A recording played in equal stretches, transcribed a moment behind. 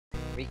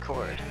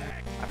Record.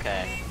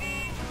 Okay.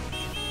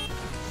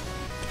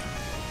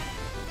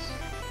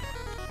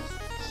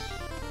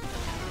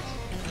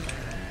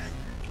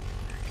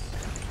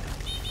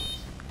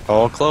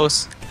 All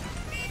close.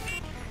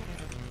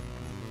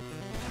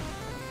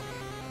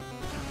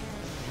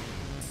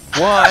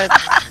 What?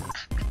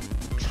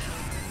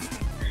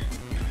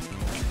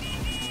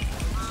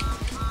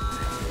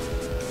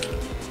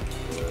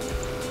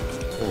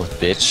 Oh,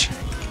 bitch.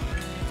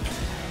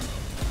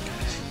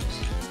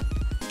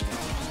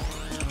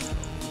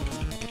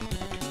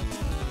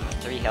 I'm at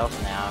 3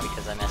 health now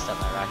because I messed up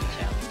my rocket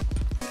jump.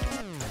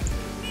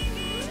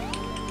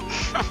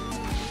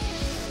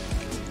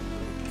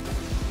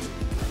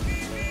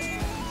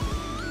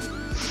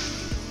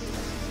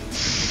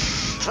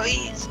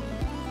 Please!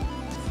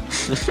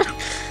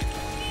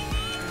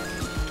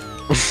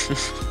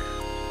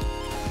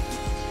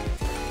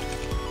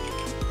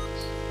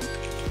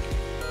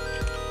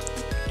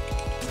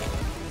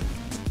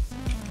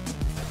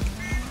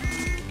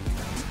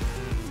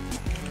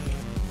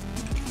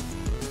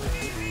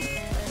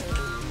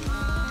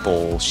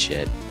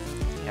 Bullshit.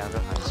 Yeah, I'll go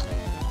find Snake.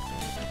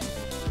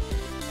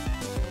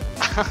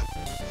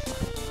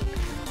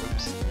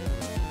 Oops.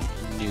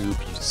 Noob,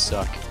 you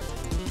suck.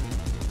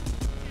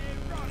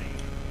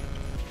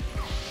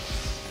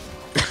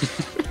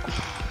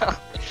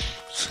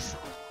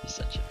 You're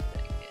such a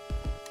thing.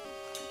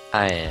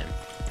 I am.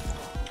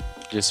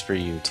 Just for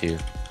you, too.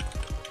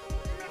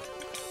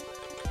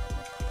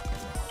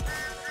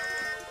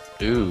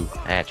 Ooh,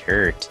 that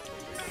hurt.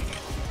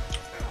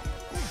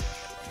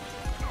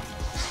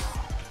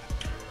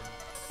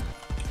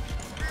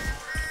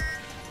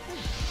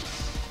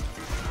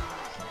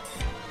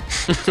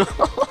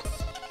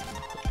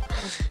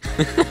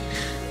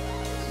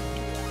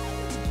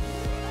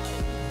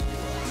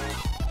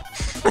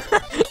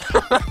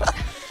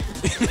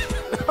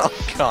 Oh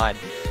god.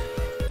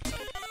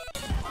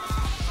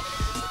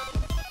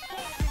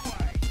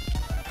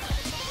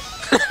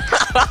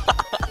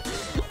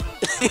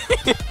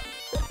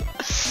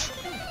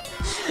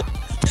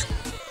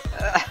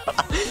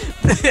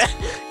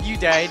 You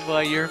died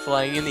while you were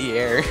flying in the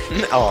air.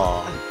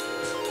 Aw.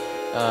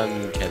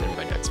 Gathering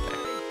my nuts back.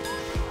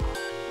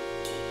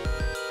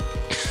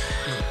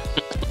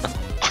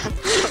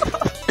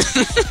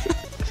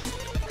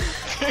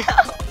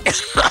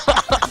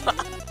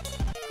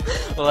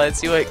 Well, let's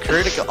see what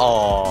critical.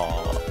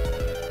 Aww.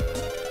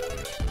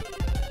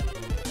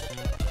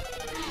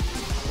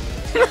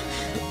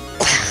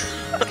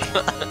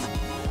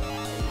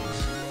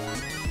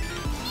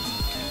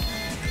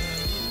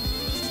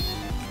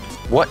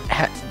 What?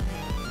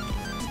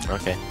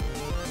 Okay.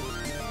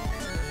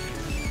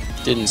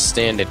 Didn't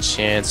stand a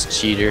chance,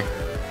 cheater.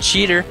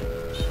 Cheater!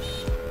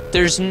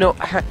 There's no.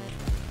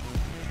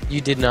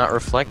 You did not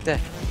reflect that.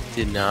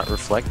 Did not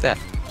reflect that.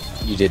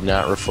 You did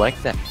not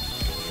reflect that.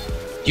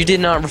 You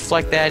did not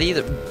reflect that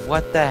either.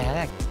 What the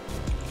heck?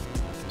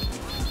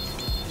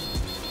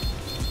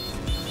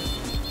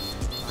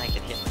 I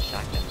could hit my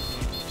shotgun.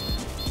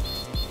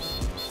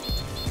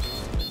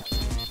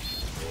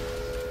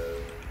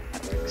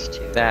 That works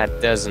too.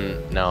 That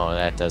doesn't. No,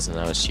 that doesn't.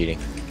 That was cheating.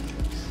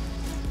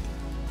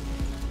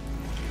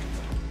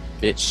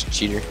 Bitch,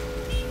 cheater.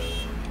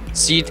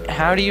 See,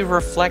 how do you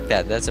reflect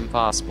that? That's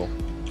impossible.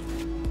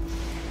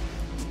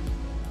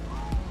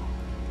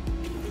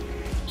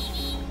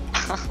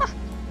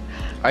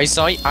 I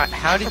saw you.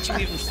 How did you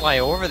even fly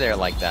over there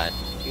like that?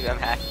 Dude, I'm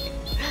hacking.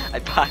 I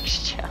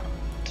box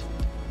jumped.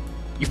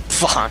 You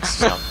box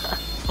jump.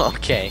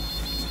 Okay.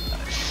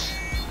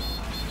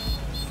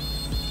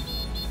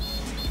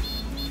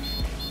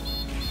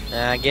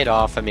 Get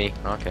off of me.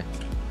 Okay.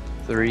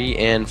 3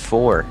 and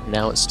 4.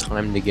 Now it's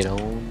time to get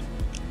home.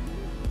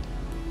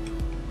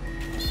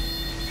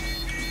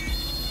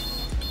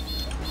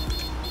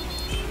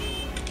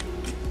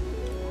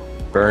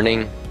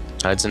 Burning.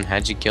 Hudson,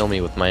 how'd you kill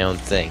me with my own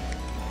thing?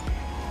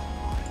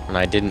 And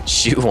I didn't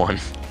shoot one.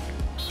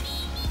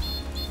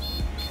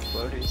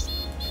 Floaters.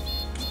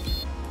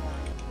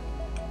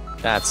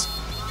 That's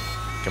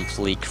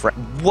complete crap.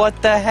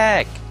 What the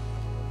heck?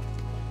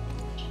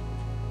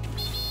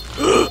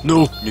 No.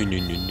 No, no, no,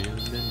 no, no,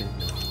 no,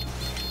 no.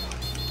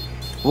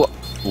 What?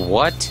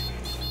 What?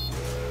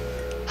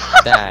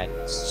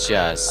 That's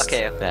just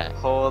Okay, that.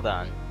 hold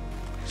on.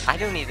 I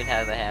don't even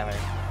have the hammer.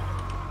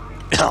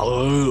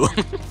 Oh.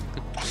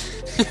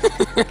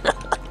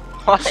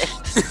 What?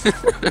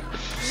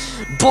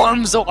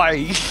 Bombs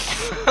away!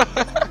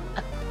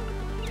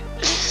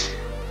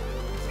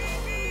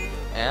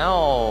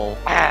 Ow.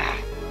 Ah.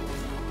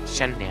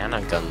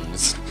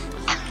 Shenanigans.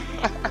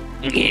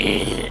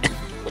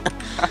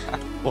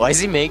 Why is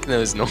he making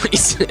those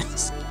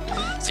noises?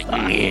 It's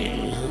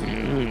like,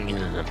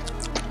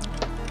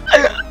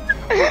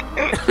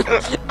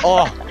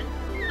 oh.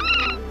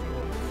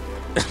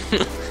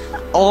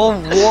 Oh,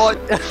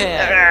 what the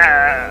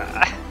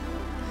heck?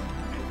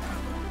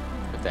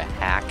 What the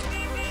hack?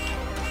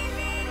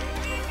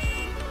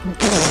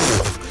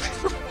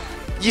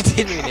 You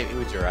didn't even hit me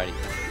with your righty.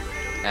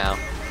 Ow.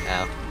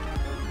 Ow.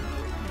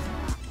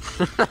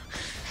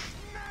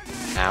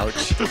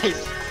 Ouch.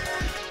 Nice.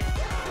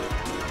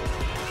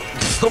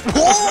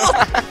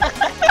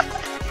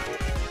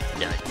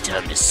 Now,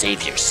 time to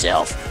save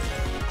yourself.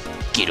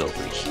 Get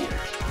over here.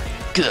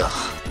 Gah.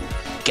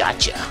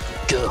 Gotcha.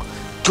 Go.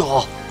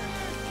 Go.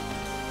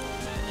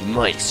 You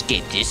might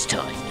escape this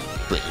time,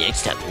 but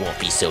next time you won't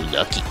be so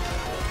lucky.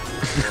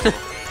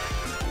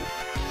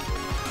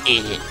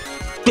 Eh.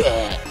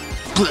 Bah.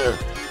 Blah.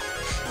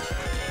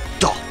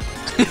 Duh.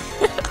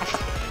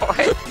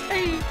 What?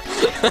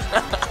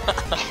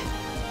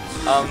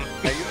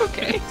 Are you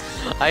okay?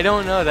 I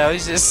don't know, that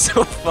was just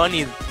so funny.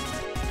 You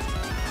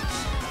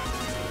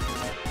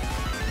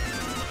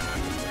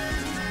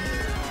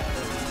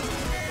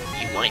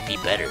might be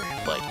better,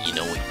 but you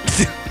know what?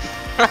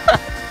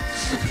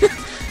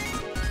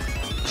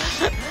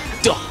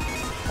 Duh.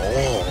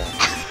 Oh.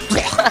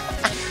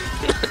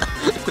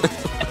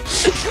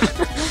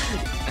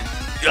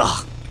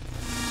 Ugh.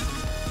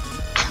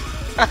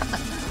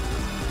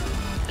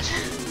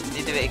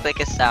 Need to make like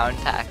a sound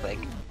pack, like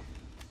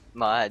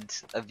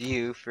mods of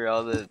you for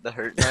all the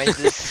hurt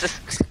noises.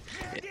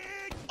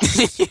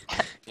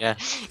 Yeah.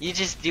 You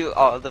just do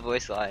all the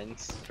voice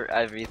lines for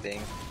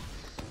everything.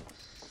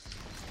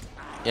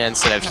 Yeah,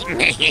 instead of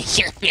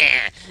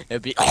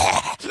it'd be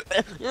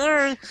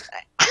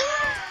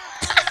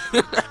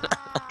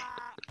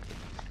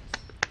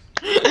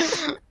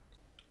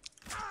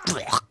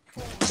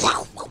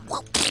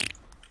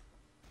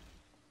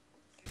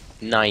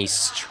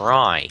nice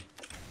try.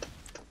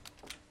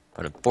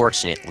 But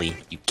unfortunately,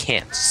 you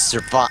can't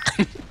survive.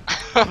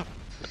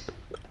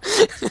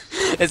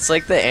 It's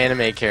like the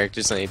anime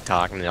characters when they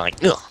talk and they're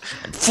like, ugh,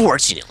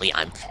 unfortunately,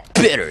 I'm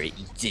better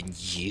than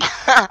you.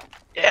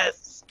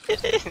 Yes,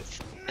 it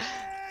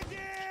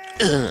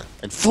is.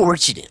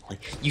 Unfortunately,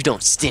 you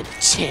don't stand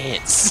a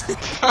chance.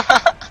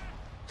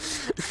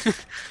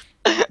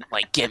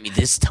 Might get me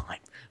this time,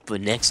 but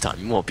next time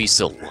you won't be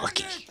so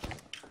lucky.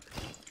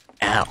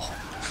 Ow.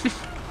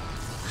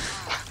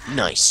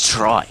 Nice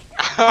try,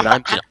 but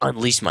I'm gonna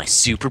unleash my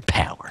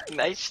superpower.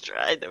 Nice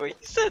try. The way you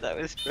said that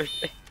was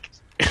perfect.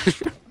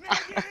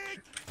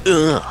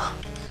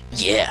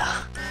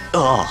 Yeah.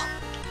 Ugh.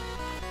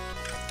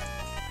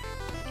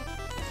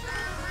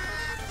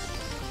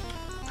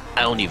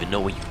 I don't even know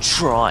what you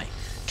try,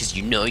 cause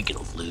you know you're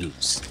gonna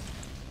lose.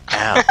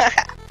 Ow.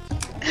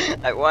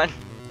 I won.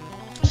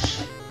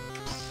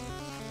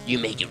 You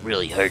make it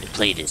really hard to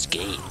play this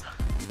game.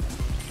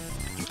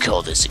 You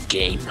call this a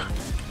game?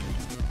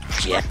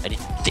 Yeah, I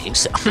didn't think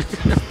so.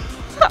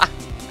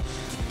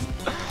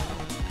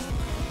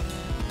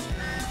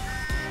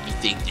 You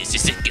think this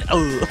is a game?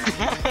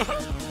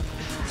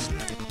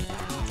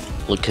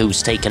 Look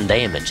who's taking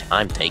damage.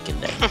 I'm taking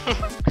damage.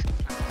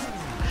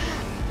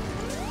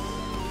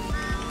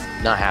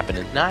 not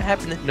happening. Not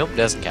happening. Nope,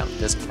 doesn't count.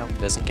 Doesn't count.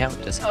 Doesn't count.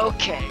 Doesn't count.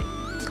 Okay.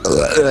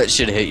 That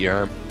should have hit your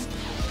arm.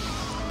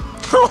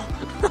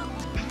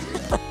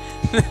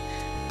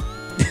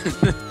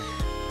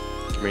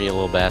 Come here, you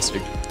little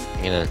bastard.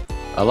 I'm gonna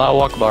Allahu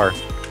Akbar.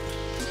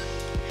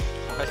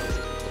 What?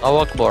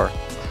 Allahu Akbar.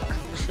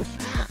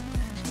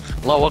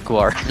 Allahu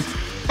Akbar.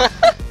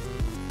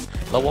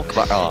 Allahu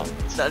Akbar. Oh,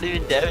 It's not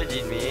even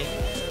damaging me.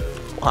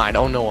 I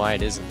don't know why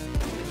it isn't.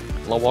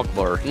 Allahu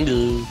Akbar.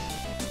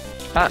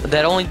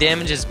 That only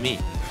damages me.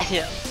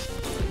 Yeah.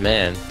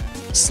 Man,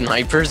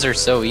 snipers are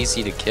so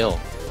easy to kill.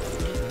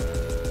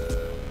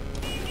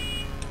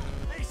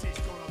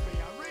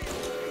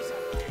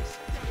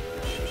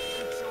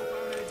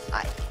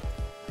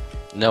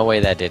 No way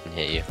that didn't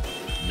hit you.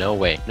 No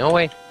way. No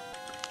way.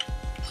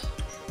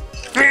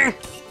 What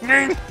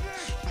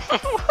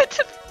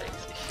the frick?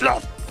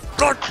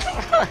 What?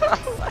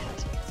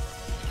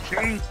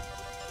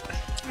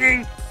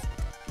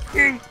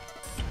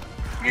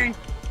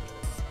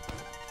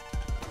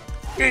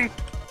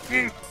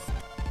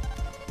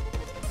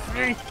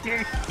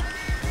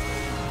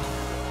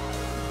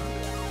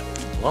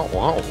 Whoa,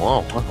 whoa,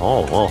 whoa,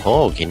 whoa, whoa,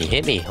 whoa, can you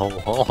hit me?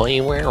 Oh, oh,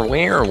 hey,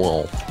 where,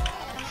 whoa.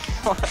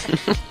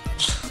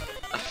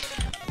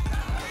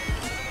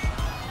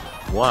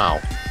 Wow.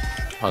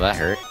 Oh, that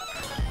hurt.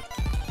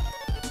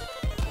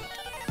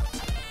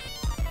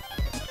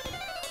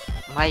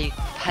 My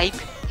pipe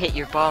hit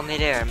your ball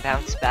midair and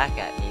bounced back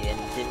at me and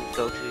didn't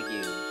go through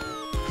you.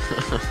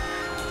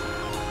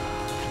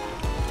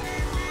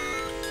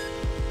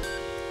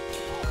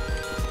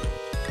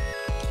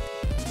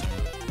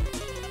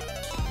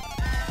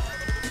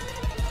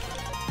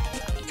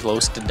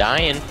 Close to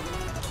dying.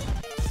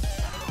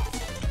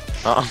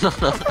 Oh.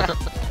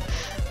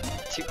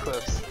 Too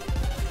close.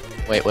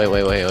 Wait.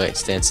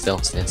 Stand still.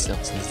 Stand still.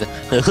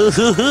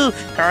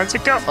 How's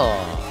it go?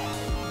 Oh.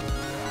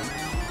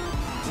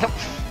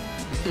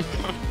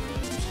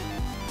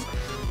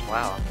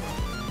 Wow.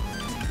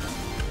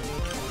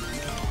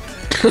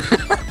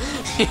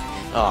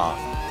 Oh.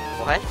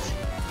 What?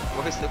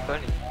 What was so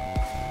funny?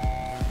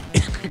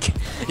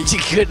 You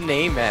couldn't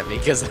aim at me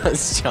because I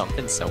was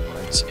jumping so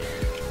much.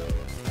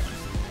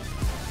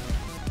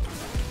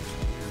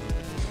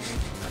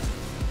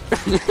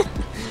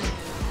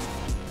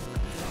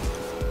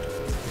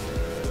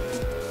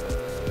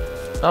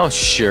 Oh,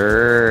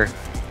 sure.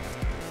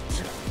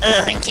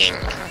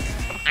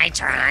 I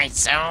tried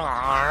so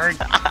hard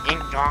and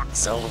got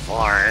so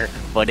far.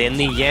 But in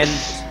the end,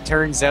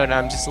 turns out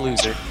I'm just a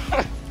loser.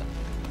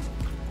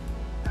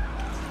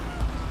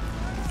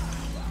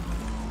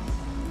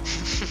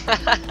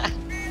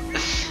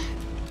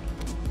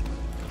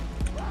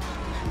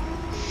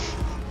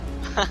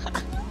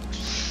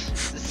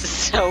 This is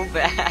so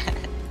bad.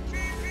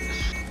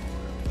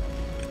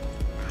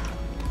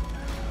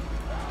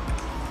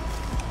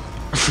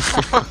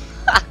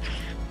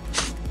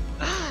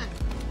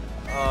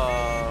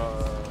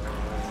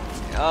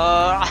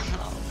 Oh.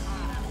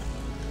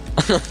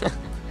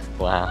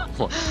 Wow.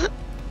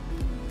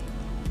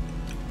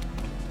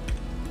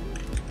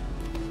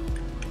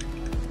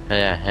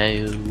 Yeah,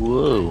 hey,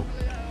 whoa.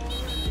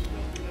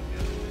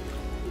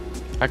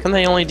 How come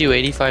they only do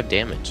 85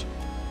 damage?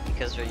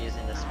 Because we're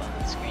using the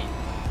spawn screen.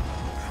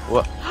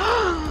 What?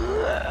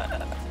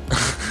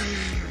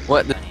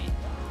 What the?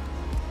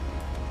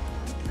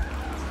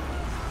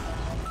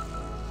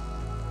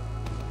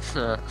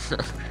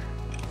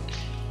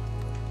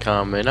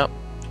 Coming up.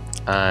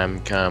 I'm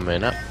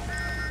coming up.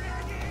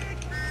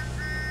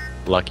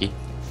 Lucky.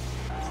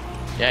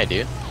 Yeah, I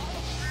do.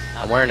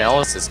 I'm wearing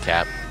Ellis's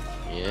cap.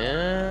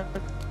 Yeah.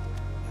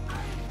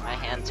 My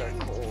hands are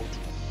cold,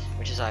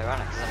 which is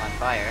ironic because I'm on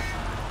fire.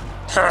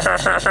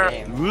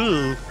 Game.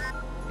 Woo.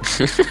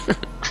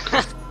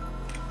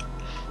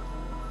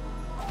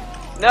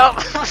 No!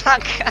 Oh my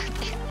god!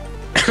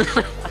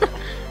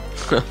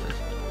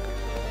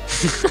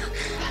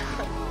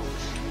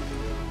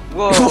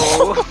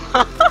 Whoa!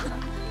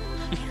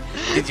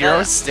 Did your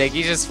own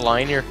sticky just fly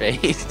in your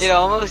face? It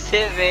almost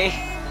hit me.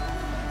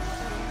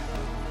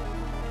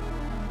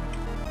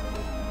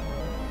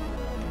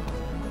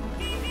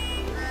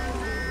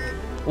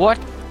 What?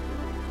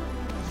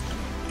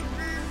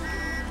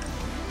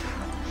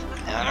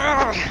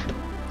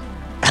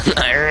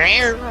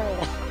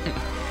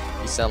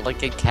 You sound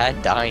like a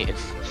cat dying.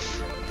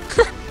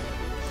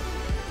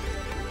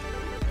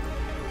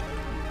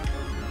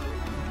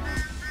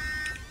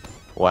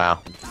 Wow.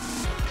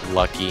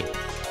 Lucky.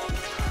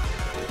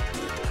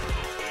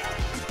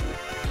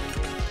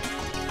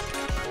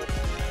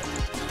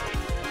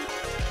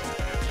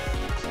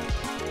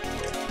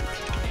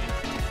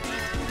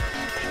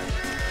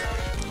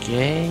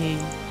 Gay.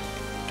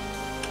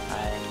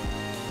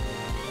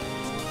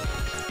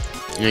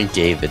 And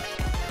David.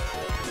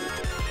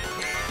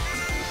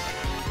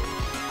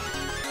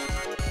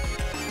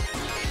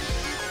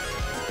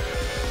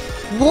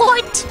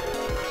 What?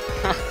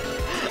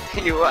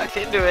 You walked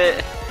into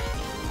it.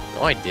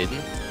 No, I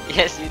didn't.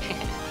 Yes, you did.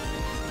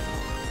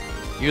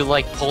 You're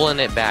like pulling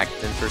it back,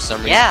 then for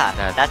some reason.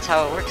 Yeah, that's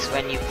how it works.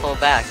 When you pull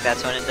back,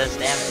 that's when it does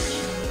damage.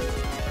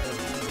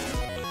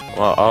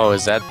 Well, oh,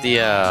 is that the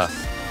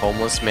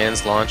homeless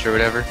man's launch or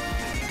whatever?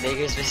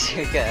 Baker's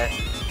bazooka.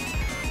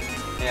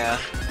 Yeah.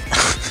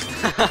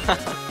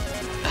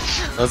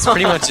 That's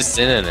pretty much a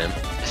synonym.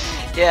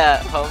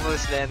 Yeah,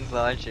 homeless man's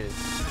launcher.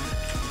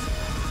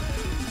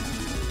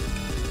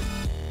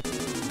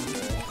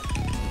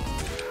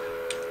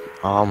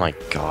 Oh my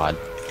god.